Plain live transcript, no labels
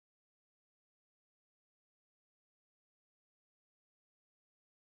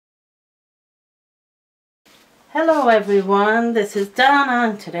Hello everyone, this is Donna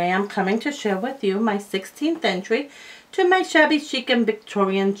and today I'm coming to share with you my 16th entry to my Shabby Chic and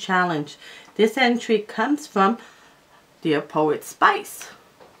Victorian challenge. This entry comes from Dear Poetspice.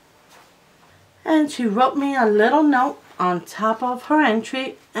 And she wrote me a little note on top of her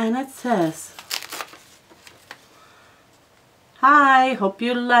entry and it says, "Hi, hope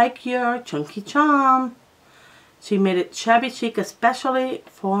you like your chunky charm. She made it shabby chic especially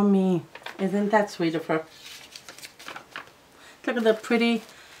for me." Isn't that sweet of her? Look at the pretty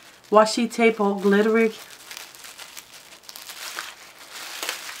washi tape, all glittery.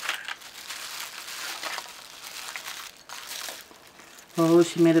 Oh,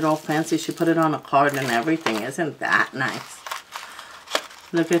 she made it all fancy. She put it on a card and everything. Isn't that nice?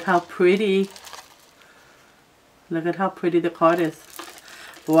 Look at how pretty. Look at how pretty the card is.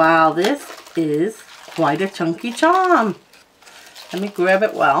 Wow, this is quite a chunky charm. Let me grab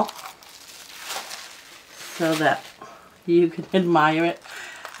it well so that you can admire it.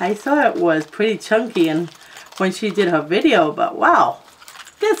 I saw it was pretty chunky and when she did her video, but wow,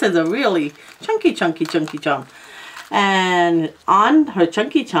 this is a really chunky charm. And on her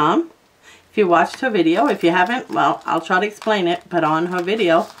chunky charm, if you watched her video, if you haven't, well, I'll try to explain it, but on her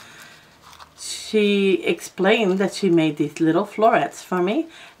video, she explained that she made these little florets for me.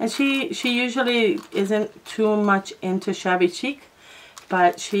 And she usually isn't too much into shabby chic,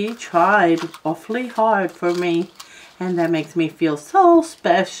 but she tried awfully hard for me. And that makes me feel so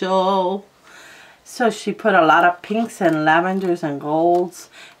special. So she put a lot of pinks and lavenders and golds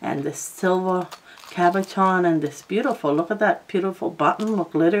and this silver cabochon and this beautiful, look at that beautiful button,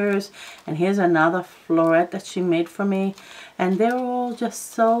 look, glitters. And here's another floret that she made for me. And they're all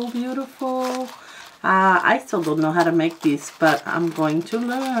just so beautiful. I still don't know how to make these, but I'm going to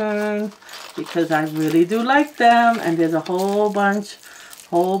learn because I really do like them. And there's a whole bunch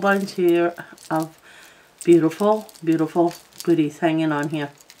here of beautiful goodies hanging on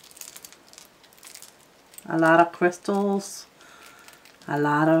here. A lot of crystals, a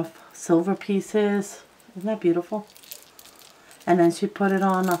lot of silver pieces. Isn't that beautiful? And then she put it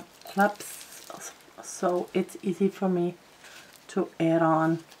on a clips so it's easy for me to add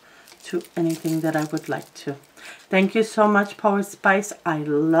on to anything that I would like to. Thank you so much, Poetspice. I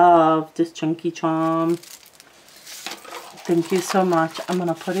love this chunky charm. Thank you so much. I'm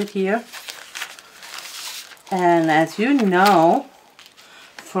gonna put it here. And as you know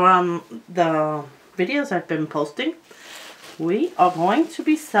from the videos I've been posting, we are going to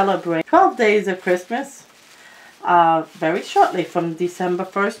be celebrating 12 days of Christmas very shortly, from December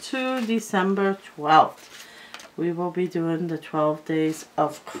 1st to December 12th. We will be doing the 12 days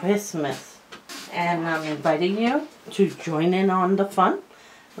of Christmas. And I'm inviting you to join in on the fun.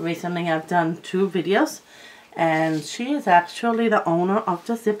 Recently I've done 2 videos. And she is actually the owner of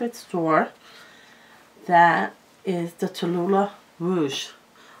the Zip It store. That is the Tallulah Rouge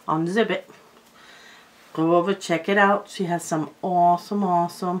on Zip It. Go over, check it out. She has some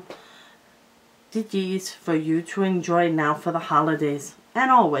awesome DGs for you to enjoy now for the holidays. And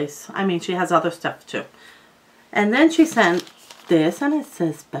always. I mean, she has other stuff too. And then she sent this, and it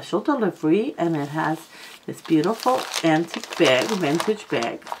says special delivery. And it has this beautiful antique bag, vintage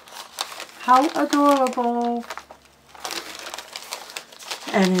bag. How adorable.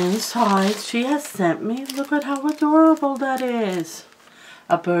 And inside she has sent me, look at how adorable that is.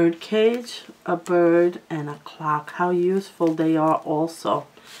 A bird cage, a bird, and a clock. How useful they are also.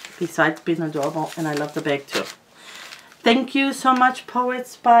 Besides being adorable, and I love the bag too. Thank you so much,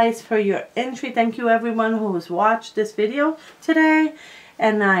 Poetspice, for your entry. Thank you everyone who has watched this video today.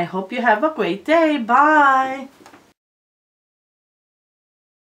 And I hope you have a great day. Bye.